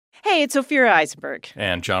Hey, it's Ophira Eisenberg.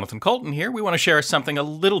 And Jonathan Colton here. We want to share something a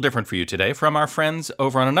little different for you today from our friends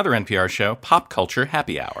over on another NPR show, Pop Culture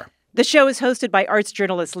Happy Hour. The show is hosted by arts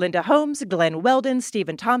journalists Linda Holmes, Glenn Weldon,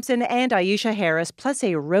 Stephen Thompson, and Aisha Harris, plus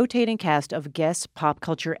a rotating cast of guest pop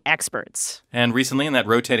culture experts. And recently in that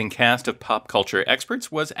rotating cast of pop culture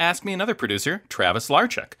experts was Ask Me Another producer, Travis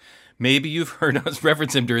Larchuk. Maybe you've heard us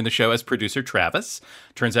reference him during the show as Producer Travis.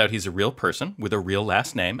 Turns out he's a real person with a real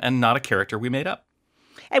last name and not a character we made up.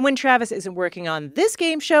 And when Travis isn't working on this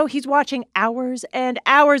game show, he's watching hours and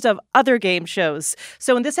hours of other game shows.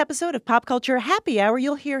 So in this episode of Pop Culture Happy Hour,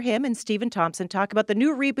 you'll hear him and Stephen Thompson talk about the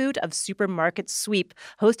new reboot of Supermarket Sweep,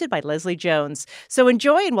 hosted by Leslie Jones. So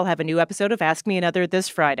enjoy, and we'll have a new episode of Ask Me Another this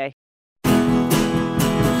Friday.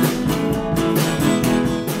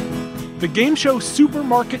 The game show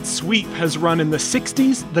Supermarket Sweep has run in the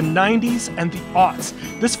 60s, the 90s, and the aughts.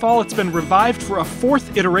 This fall, it's been revived for a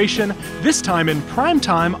fourth iteration, this time in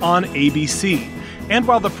primetime on ABC. And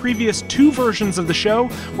while the previous two versions of the show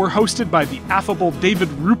were hosted by the affable David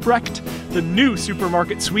Ruprecht, the new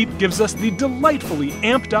Supermarket Sweep gives us the delightfully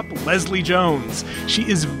amped-up Leslie Jones. She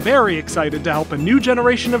is very excited to help a new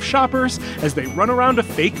generation of shoppers as they run around a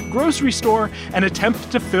fake grocery store and attempt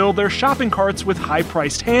to fill their shopping carts with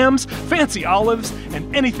high-priced hams, fancy olives,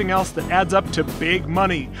 and anything else that adds up to big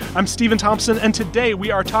money. I'm Stephen Thompson, and today we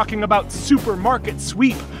are talking about Supermarket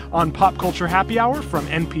Sweep on Pop Culture Happy Hour from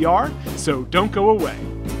NPR, so don't go away.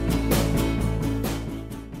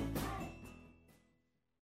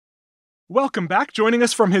 Welcome back. Joining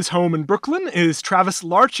us from his home in Brooklyn is Travis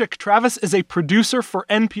Larchuk. Travis is a producer for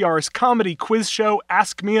NPR's comedy quiz show,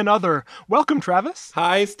 Ask Me Another. Welcome, Travis.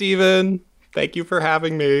 Hi, Stephen. Thank you for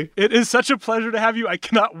having me. It is such a pleasure to have you. I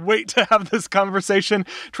cannot wait to have this conversation.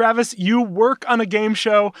 Travis, you work on a game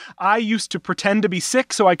show. I used to pretend to be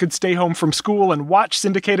sick so I could stay home from school and watch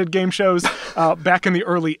syndicated game shows back in the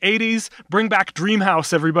early 80s. Bring back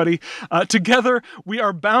Dreamhouse, everybody. Together, we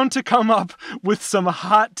are bound to come up with some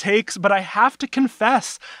hot takes, but I have to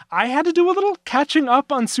confess, I had to do a little catching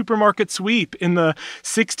up on Supermarket Sweep. In the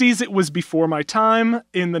 60s, it was before my time.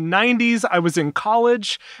 In the 90s, I was in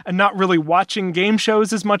college and not really watching game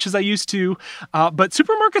shows as much as I used to. But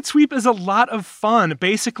Supermarket Sweep is a lot of fun.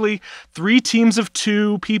 Basically, 3 teams of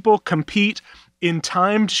 2 people compete in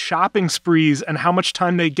timed shopping sprees, and how much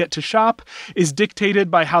time they get to shop is dictated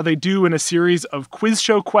by how they do in a series of quiz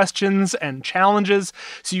show questions and challenges.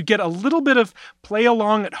 So you get a little bit of play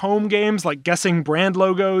along at home games like guessing brand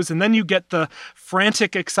logos, and then you get the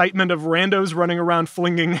frantic excitement of randos running around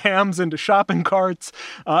flinging hams into shopping carts.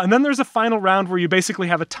 And then there's a final round where you basically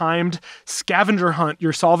have a timed scavenger hunt.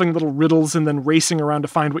 You're solving little riddles and then racing around to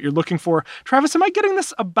find what you're looking for. Travis, am I getting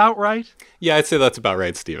this about right? Yeah, I'd say that's about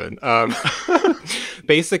right, Stephen.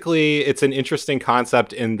 Basically, it's an interesting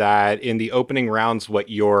concept in that in the opening rounds, what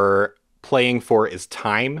you're playing for is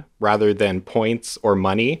time rather than points or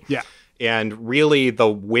money. Yeah. And really, the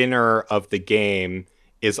winner of the game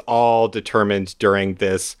is all determined during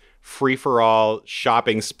this free-for-all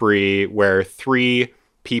shopping spree where 3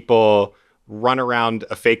 people run around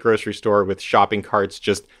a fake grocery store with shopping carts,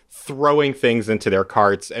 just throwing things into their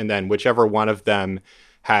carts, and then whichever one of them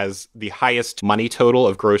has the highest money total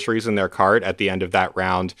of groceries in their cart at the end of that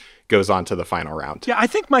round goes on to the final round. Yeah, I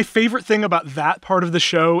think my favorite thing about that part of the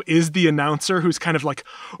show is the announcer who's kind of like,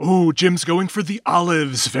 oh, Jim's going for the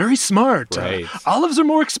olives. Very smart. Right. Olives are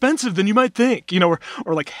more expensive than you might think, or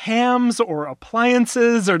like hams or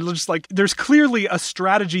appliances, or just like there's clearly a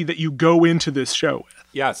strategy that you go into this show with.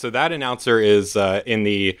 Yeah, so that announcer is in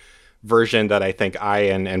the version that I think I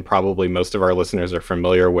and probably most of our listeners are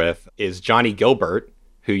familiar with is Johnny Gilbert,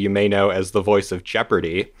 who you may know as the voice of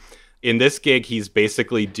Jeopardy. In this gig, he's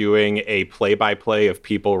basically doing a play-by-play of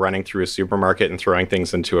people running through a supermarket and throwing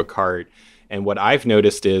things into a cart. And what I've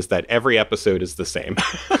noticed is that every episode is the same.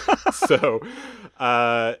 So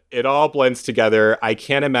it all blends together. I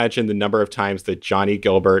can't imagine the number of times that Johnny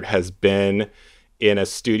Gilbert has been in a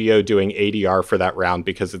studio doing ADR for that round,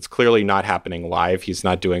 because it's clearly not happening live. He's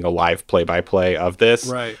not doing a live play-by-play of this.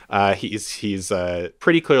 Right. He's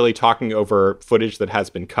pretty clearly talking over footage that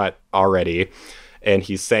has been cut already. And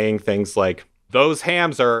he's saying things like, those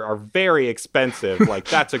hams are very expensive. Like,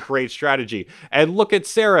 that's a great strategy. And look at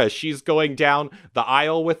Sarah. She's going down the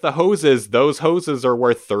aisle with the hoses. Those hoses are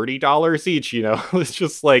worth $30 each. It's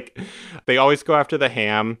just like they always go after the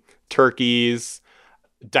ham, turkeys,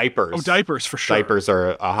 diapers. Oh, diapers for sure. Diapers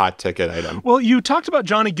are a hot ticket item. Well, you talked about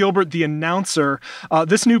Johnny Gilbert, the announcer.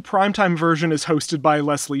 This new primetime version is hosted by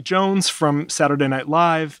Leslie Jones from Saturday Night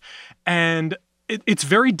Live. And it's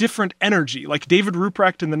very different energy. Like David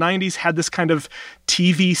Ruprecht in the 90s had this kind of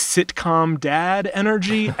TV sitcom dad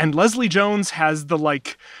energy. And Leslie Jones has the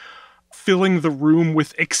filling the room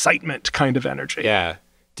with excitement kind of energy. Yeah.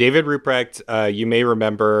 David Ruprecht, you may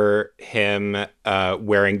remember him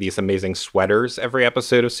wearing these amazing sweaters every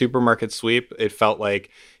episode of Supermarket Sweep. It felt like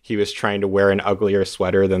he was trying to wear an uglier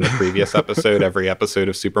sweater than the previous episode, every episode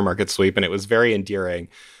of Supermarket Sweep, and it was very endearing.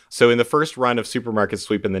 So in the first run of Supermarket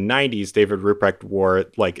Sweep in the 90s, David Ruprecht wore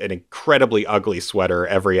like an incredibly ugly sweater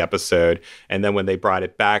every episode. And then when they brought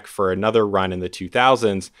it back for another run in the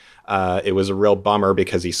 2000s, it was a real bummer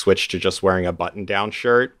because he switched to just wearing a button-down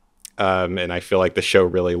shirt. And I feel like the show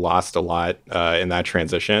really lost a lot in that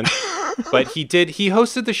transition. But he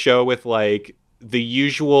hosted the show with like the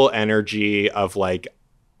usual energy of like,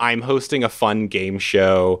 I'm hosting a fun game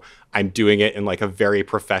show. I'm doing it in like a very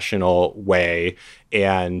professional way.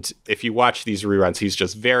 And if you watch these reruns, he's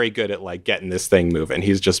just very good at like getting this thing moving.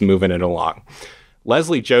 He's just moving it along.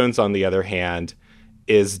 Leslie Jones, on the other hand,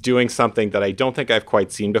 is doing something that I don't think I've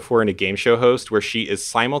quite seen before in a game show host, where she is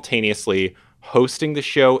simultaneously hosting the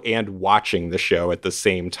show and watching the show at the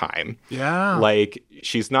same time. Yeah. Like,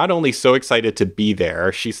 she's not only so excited to be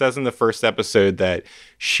there, she says in the first episode that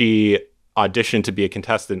she auditioned to be a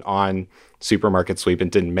contestant on Supermarket Sweep and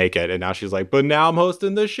didn't make it. And now she's like, but now I'm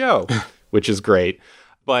hosting the show, which is great.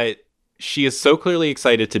 But she is so clearly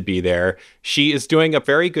excited to be there. She is doing a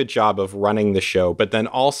very good job of running the show, but then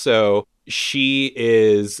also she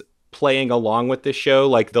is playing along with the show.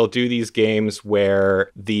 Like, they'll do these games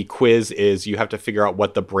where the quiz is you have to figure out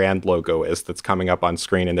what the brand logo is that's coming up on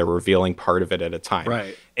screen, and they're revealing part of it at a time.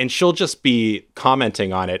 Right. And she'll just be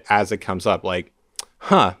commenting on it as it comes up, like,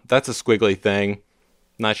 huh, that's a squiggly thing.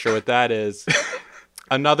 Not sure what that is.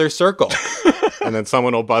 Another circle. And then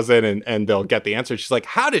someone will buzz in and they'll get the answer. She's like,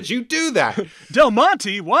 how did you do that? Del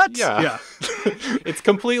Monte, what? Yeah. It's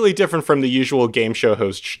completely different from the usual game show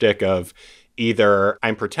host shtick of either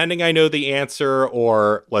I'm pretending I know the answer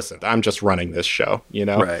or, listen, I'm just running this show, you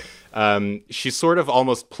know? Right. She's sort of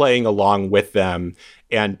almost playing along with them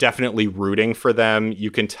and definitely rooting for them.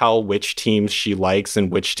 You can tell which teams she likes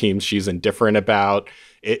and which teams she's indifferent about.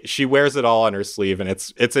 She wears it all on her sleeve, and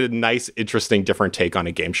it's a nice, interesting, different take on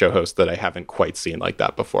a game show host that I haven't quite seen like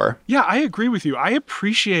that before. Yeah, I agree with you. I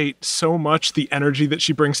appreciate so much the energy that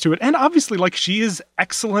she brings to it. And obviously, like, she is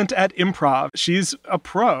excellent at improv. She's a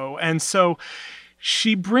pro. And so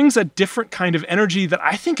she brings a different kind of energy that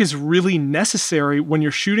I think is really necessary when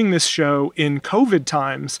you're shooting this show in COVID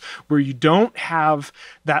times, where you don't have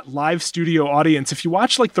that live studio audience. If you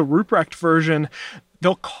watch like the Ruprecht version,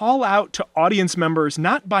 they'll call out to audience members,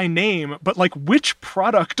 not by name, but like, which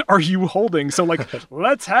product are you holding? So like,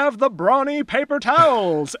 let's have the Brawny paper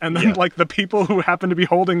towels. And then like the people who happen to be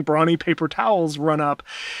holding Brawny paper towels run up.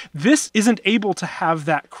 This isn't able to have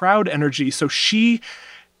that crowd energy. So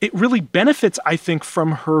it really benefits, I think,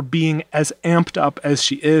 from her being as amped up as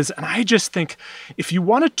she is. And I just think if you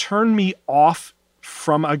want to turn me off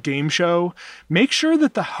from a game show, make sure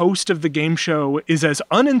that the host of the game show is as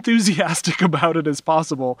unenthusiastic about it as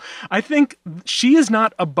possible. I think she is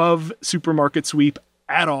not above Supermarket Sweep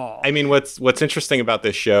at all. I mean, what's interesting about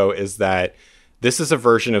this show is that this is a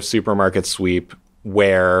version of Supermarket Sweep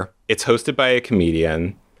where it's hosted by a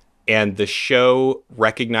comedian, and the show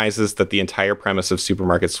recognizes that the entire premise of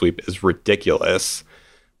Supermarket Sweep is ridiculous,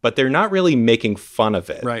 but they're not really making fun of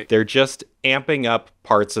it. Right. They're just amping up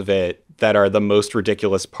parts of it that are the most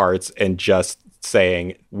ridiculous parts and just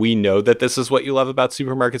saying, we know that this is what you love about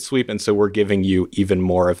Supermarket Sweep, and so we're giving you even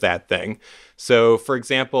more of that thing. So, for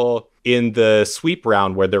example, in the sweep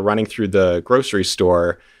round where they're running through the grocery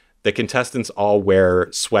store, the contestants all wear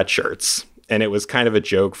sweatshirts. And it was kind of a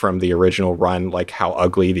joke from the original run, like how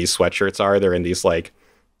ugly these sweatshirts are. They're in these like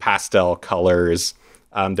pastel colors.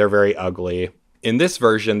 They're very ugly. In this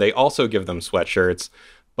version, they also give them sweatshirts.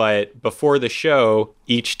 But before the show,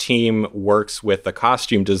 each team works with the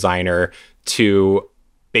costume designer to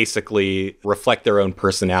basically reflect their own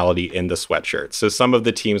personality in the sweatshirt. So some of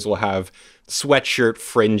the teams will have sweatshirt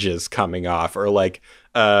fringes coming off, or like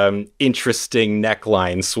interesting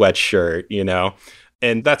neckline sweatshirt, you know?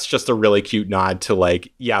 And that's just a really cute nod to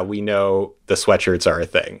like, yeah, we know the sweatshirts are a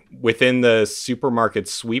thing. Within the Supermarket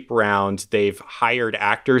Sweep round, they've hired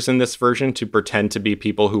actors in this version to pretend to be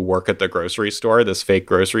people who work at the grocery store, this fake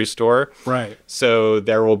grocery store. Right. So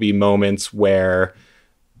there will be moments where,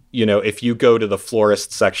 you know, if you go to the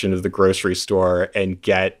florist section of the grocery store and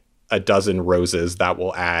get a dozen roses, that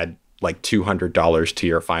will add like $200 to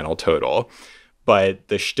your final total. But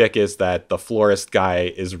the shtick is that the florist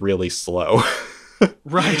guy is really slow.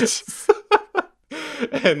 Right.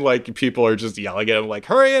 And like people are just yelling at him like,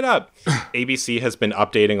 hurry it up. ABC has been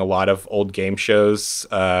updating a lot of old game shows,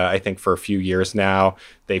 I think for a few years now.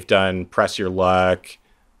 They've done Press Your Luck,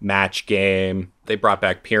 Match Game. They brought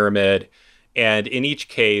back Pyramid. And in each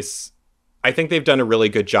case, I think they've done a really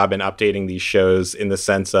good job in updating these shows in the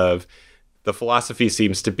sense of the philosophy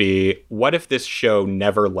seems to be, what if this show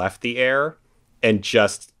never left the air and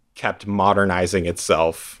just kept modernizing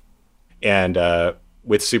itself? And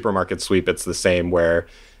with Supermarket Sweep, it's the same, where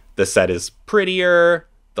the set is prettier,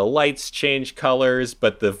 the lights change colors,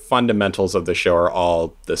 but the fundamentals of the show are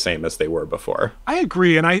all the same as they were before. I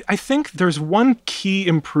agree. And I think there's one key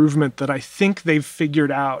improvement that I think they've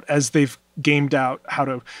figured out as they've gamed out how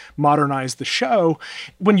to modernize the show.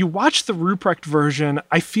 When you watch the Ruprecht version,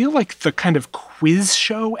 I feel like the kind of quiz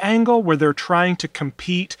show angle where they're trying to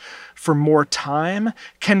compete for more time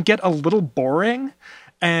can get a little boring.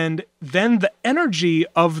 And then the energy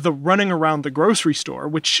of the running around the grocery store,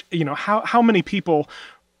 which, how many people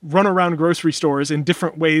run around grocery stores in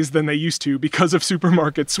different ways than they used to because of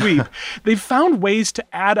Supermarket Sweep. They've found ways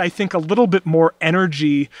to add, I think, a little bit more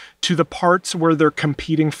energy to the parts where they're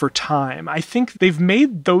competing for time. I think they've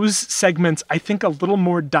made those segments, I think, a little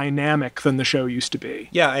more dynamic than the show used to be.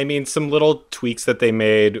 Yeah, I mean, some little tweaks that they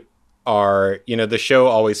made are, the show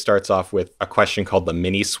always starts off with a question called the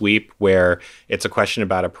mini sweep, where it's a question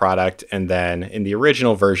about a product. And then in the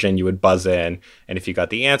original version, you would buzz in. And if you got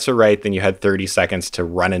the answer right, then you had 30 seconds to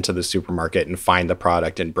run into the supermarket and find the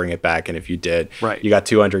product and bring it back. And if you did, you got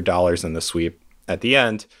 $200 in the sweep at the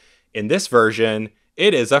end. In this version,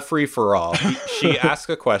 it is a free-for-all. She asks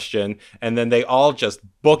a question, and then they all just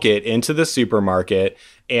book it into the supermarket.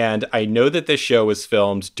 And I know that this show was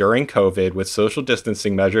filmed during COVID with social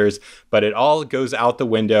distancing measures, but it all goes out the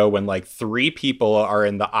window when like 3 people are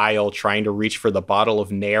in the aisle trying to reach for the bottle of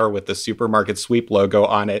Nair with the Supermarket Sweep logo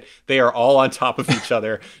on it. They are all on top of each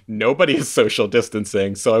other. Nobody is social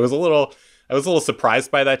distancing. So I was a little surprised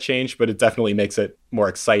by that change, but it definitely makes it more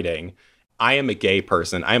exciting. I am a gay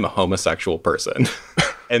person. I am a homosexual person.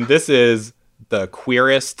 And this is the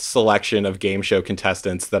queerest selection of game show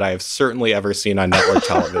contestants that I have certainly ever seen on network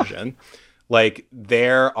television. Like,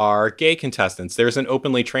 there are gay contestants. There's an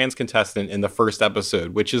openly trans contestant in the first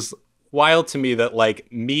episode, which is wild to me that,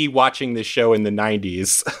 like, me watching this show in the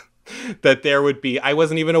 90s, that there would be, I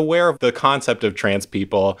wasn't even aware of the concept of trans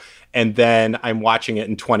people. And then I'm watching it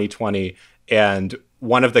in 2020, and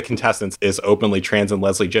one of the contestants is openly trans, and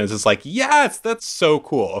Leslie Jones is like, yes, that's so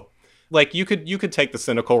cool. Like, you could take the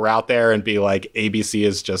cynical route there and be like, ABC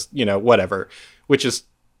is just, whatever, which is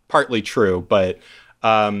partly true. But,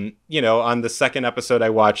 on the second episode I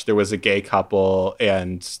watched, there was a gay couple,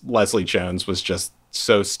 and Leslie Jones was just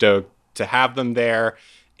so stoked to have them there.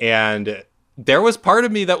 And there was part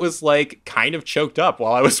of me that was like kind of choked up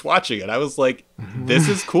while I was watching it. I was like, this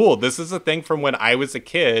is cool. This is a thing from when I was a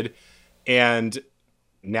kid. And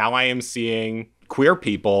now I am seeing queer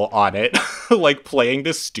people on it, like playing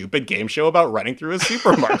this stupid game show about running through a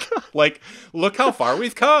supermarket. Like, look how far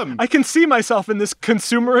we've come. I can see myself in this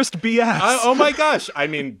consumerist BS. Oh my gosh. I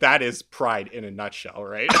mean, that is Pride in a nutshell,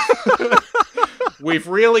 right? We've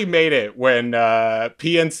really made it when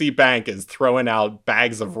PNC Bank is throwing out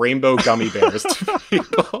bags of rainbow gummy bears to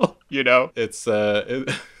people. It's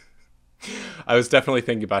I was definitely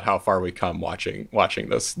thinking about how far we come watching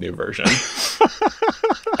this new version.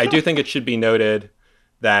 I do think it should be noted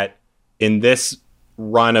that in this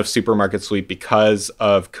run of Supermarket Sweep, because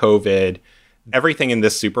of COVID, everything in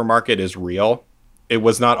this supermarket is real. It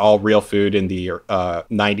was not all real food in the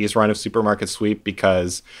 90s run of Supermarket Sweep,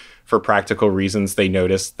 because for practical reasons, they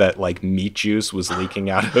noticed that like meat juice was leaking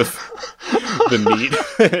out of the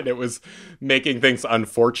meat and it was making things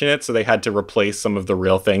unfortunate. So they had to replace some of the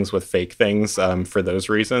real things with fake things for those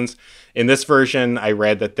reasons. In this version, I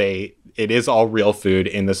read that it is all real food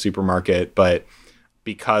in the supermarket, but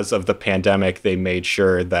because of the pandemic, they made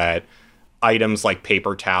sure that items like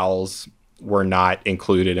paper towels were not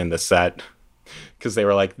included in the set, because they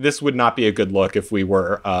were like, this would not be a good look if we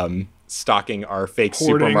were stocking our fake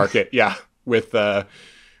supermarket with a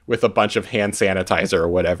bunch of hand sanitizer or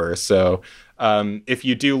whatever. So if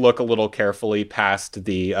you do look a little carefully past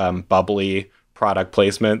the bubbly product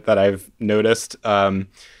placement that I've noticed,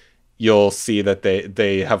 you'll see that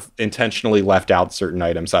they have intentionally left out certain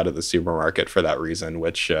items out of the supermarket for that reason,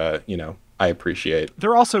 which I appreciate.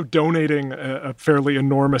 They're also donating a fairly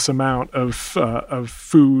enormous amount of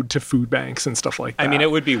food to food banks and stuff like that. I mean, it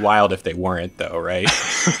would be wild if they weren't, though, right?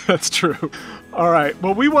 That's true. All right.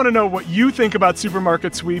 Well, we want to know what you think about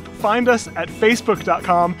Supermarket Sweep. Find us at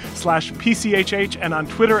facebook.com/PCHH and on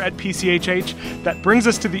Twitter at PCHH. That brings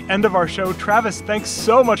us to the end of our show. Travis, thanks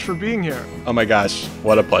so much for being here. Oh my gosh,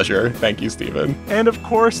 what a pleasure. Thank you, Stephen. And of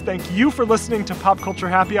course, thank you for listening to Pop Culture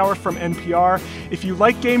Happy Hour from NPR. If you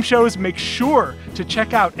like game shows, make sure to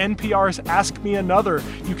check out NPR's Ask Me Another.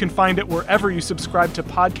 You can find it wherever you subscribe to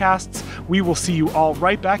podcasts. We will see you all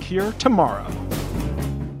right back here tomorrow.